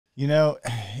You know,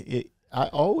 I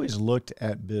always looked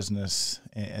at business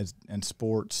and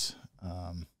sports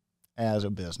as a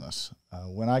business.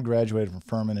 When I graduated from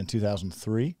Furman in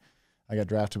 2003, I got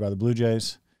drafted by the Blue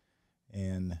Jays.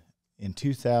 And in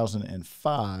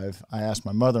 2005, I asked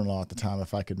my mother-in-law at the time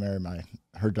if I could marry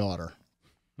her daughter.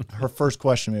 Her first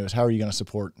question to me was, how are you going to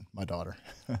support my daughter?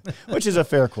 Which is a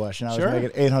fair question. I was making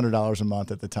 $800 a month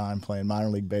at the time playing minor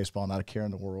league baseball, not a care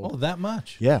in the world. Oh, that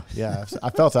much? Yeah. I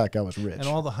felt like I was rich. And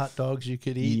all the hot dogs you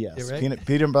could eat. Yes, right?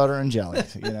 peanut butter and jelly,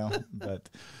 But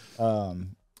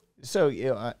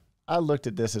I looked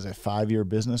at this as a 5-year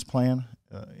business plan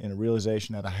in a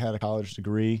realization that I had a college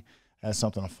degree, had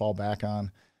something to fall back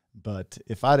on. But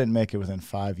if I didn't make it within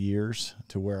 5 years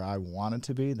to where I wanted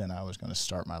to be, then I was going to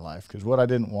start my life. Because what I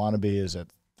didn't want to be is a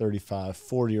 35,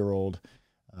 40-year-old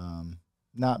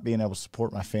not being able to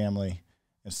support my family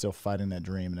and still fighting that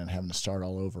dream and then having to start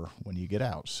all over when you get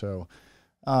out. So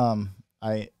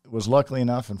I was lucky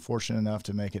enough and fortunate enough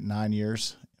to make it 9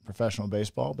 years in professional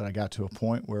baseball, but I got to a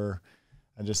point where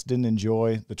I just didn't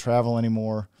enjoy the travel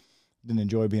anymore, didn't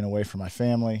enjoy being away from my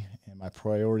family, and my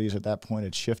priorities at that point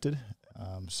had shifted.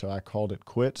 So I called it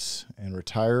quits and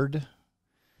retired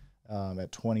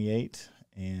at 28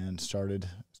 and started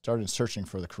searching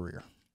for the career.